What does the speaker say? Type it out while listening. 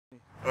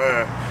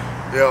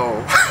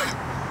Yo.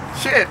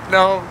 Shit,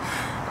 no.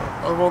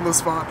 I'm on the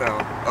spot now.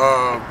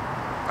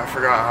 I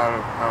forgot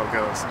how it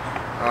goes.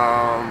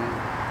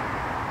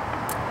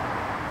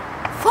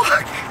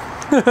 Fuck.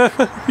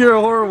 You're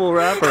a horrible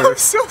rapper. I'm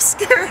so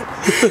scared.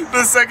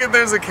 The second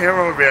there's a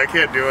camera on me, I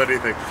can't do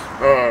anything.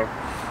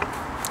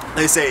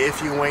 They say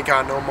if you ain't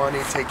got no money,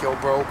 take your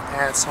broke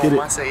ass home.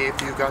 I say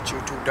if you got you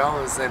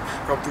 $2, then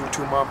come through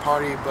to my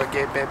party, but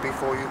get bent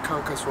before you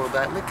come, cause for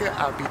that liquor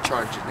I'll be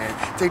charging it.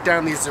 Take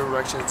down these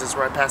directions, it's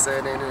right past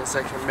that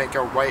intersection, make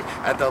a right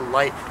at the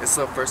light. It's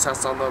the first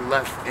house on the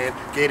left, and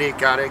get it,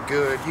 got it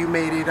good. You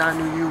made it, I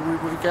knew you.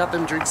 We got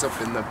them drinks up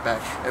in the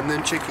back, and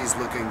then chickies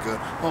looking good.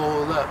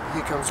 Hold up,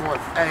 here comes one.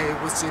 Hey,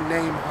 what's your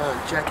name,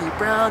 hun? Jackie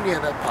Brown? Yeah,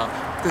 that pop.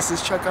 This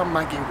is Chuck on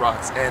Mikey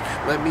Rocks, and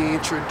let me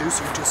introduce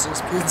you to some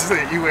kids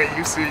that you ain't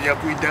used to.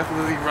 Yep, we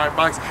definitely ride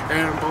bikes,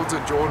 and both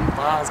of Jordan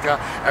 5s got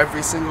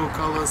every single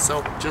color,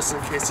 so just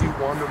in case you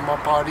wonder, my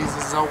parties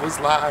is always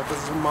live,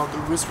 as a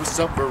mother is for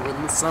supper in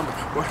the summer.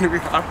 When we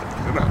hop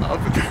in the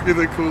oven, you're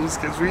the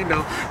coolest kids we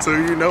know, so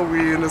you know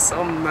we into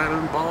something that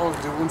involves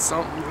doing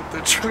something with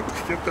the truck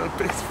to get the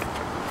basement.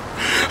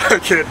 I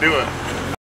can't do it.